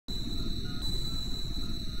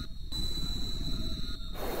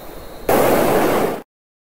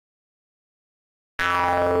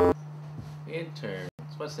Interns.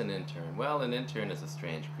 What's an intern? Well, an intern is a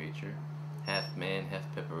strange creature. Half man, half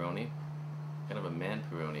pepperoni. Kind of a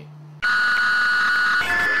man-peroni.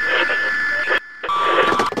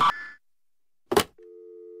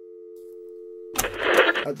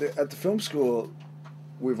 At the film school,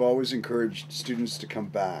 we've always encouraged students to come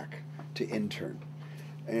back to intern.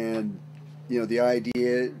 And, you know, the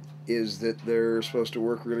idea is that they're supposed to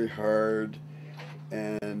work really hard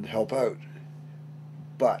and help out.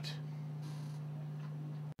 But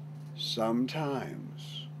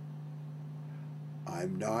sometimes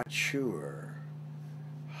I'm not sure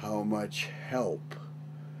how much help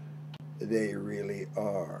they really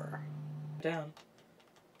are. Down.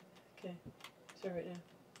 Okay. So right now.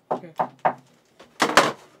 Okay.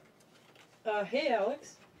 Hey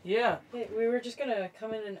Alex. Yeah. Hey, we were just gonna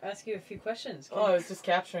come in and ask you a few questions. Oh, I was just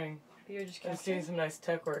capturing. You were just I was capturing? doing some nice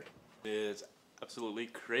tech work. It is absolutely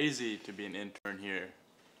crazy to be an intern here.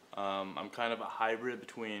 I'm kind of a hybrid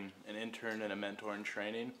between an intern and a mentor in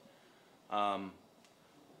training,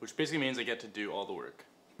 which basically means I get to do all the work.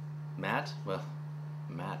 Matt? Well,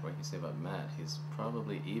 Matt, what can you say about Matt? He's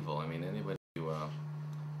probably evil. I mean, anybody who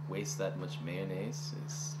wastes that much mayonnaise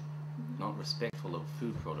is not respectful of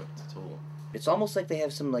food products at all. It's almost like they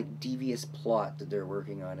have some like devious plot that they're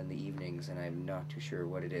working on in the evenings, and I'm not too sure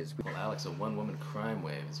what it is. Well, Alex, a one-woman crime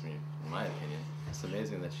wave is, in my opinion. It's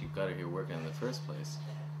amazing that she got her here working in the first place.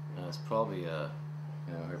 It's probably, her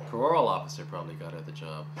parole officer probably got her the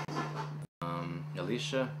job.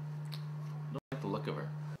 Alicia, I don't like the look of her.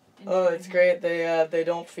 Oh, it's great. They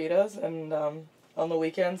don't feed us, and on the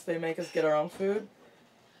weekends they make us get our own food,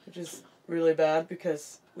 which is really bad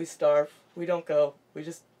because we starve. We don't go. We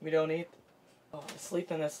don't eat. Oh, I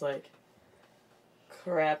sleep in this like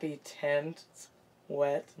crappy tent. It's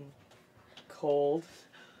wet and cold.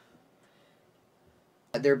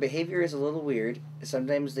 Their behavior is a little weird.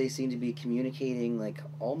 Sometimes they seem to be communicating like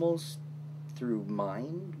almost through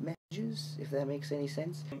mind messages, if that makes any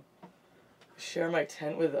sense. Share my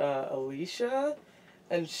tent with Alicia,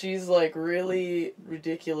 and she's like really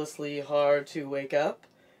ridiculously hard to wake up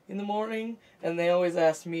in the morning, and they always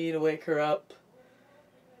ask me to wake her up,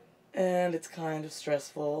 and it's kind of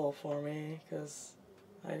stressful for me because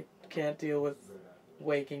I can't deal with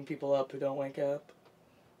waking people up who don't wake up.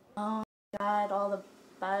 Oh my god, all the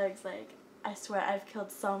bugs, like, I swear I've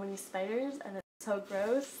killed so many spiders and it's so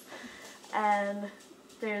gross, and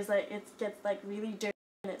there's like, it gets like really dirty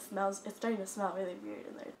and it's starting to smell really weird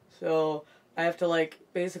in there. So I have to like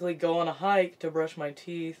basically go on a hike to brush my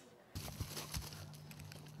teeth.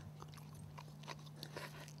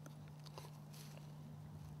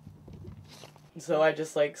 And so I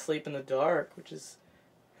just like sleep in the dark, which is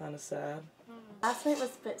kind of sad. Last night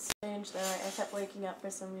was a bit strange though. I kept waking up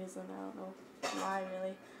for some reason. I don't know why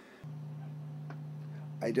really.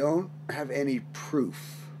 I don't have any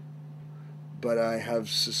proof, but I have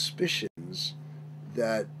suspicions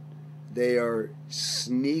that they are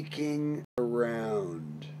sneaking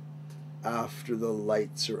around after the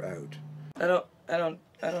lights are out. I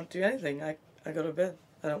don't do anything. I go to bed.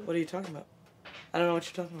 What are you talking about? I don't know what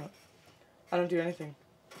you're talking about. I don't do anything.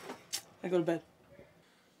 I go to bed.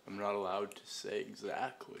 I'm not allowed to say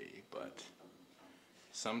exactly, but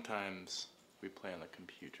sometimes we play on the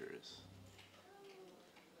computers.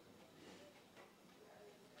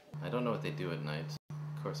 I don't know what they do at night.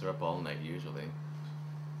 Of course, they're up all night usually,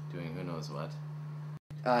 doing who knows what.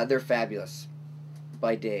 They're fabulous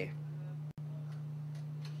by day.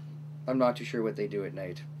 I'm not too sure what they do at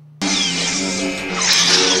night.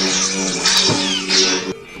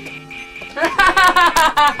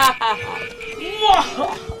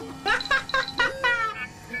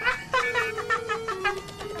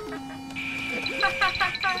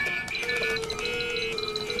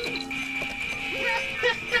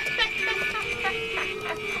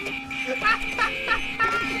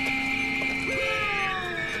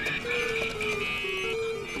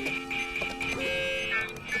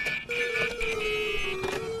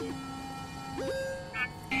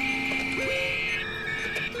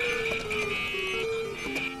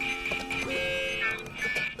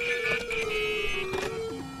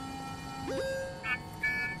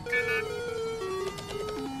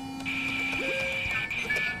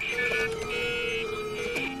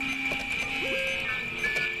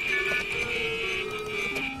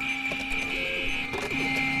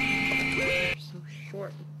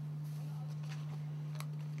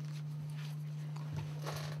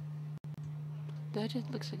 That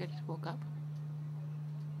just looks like I just woke up.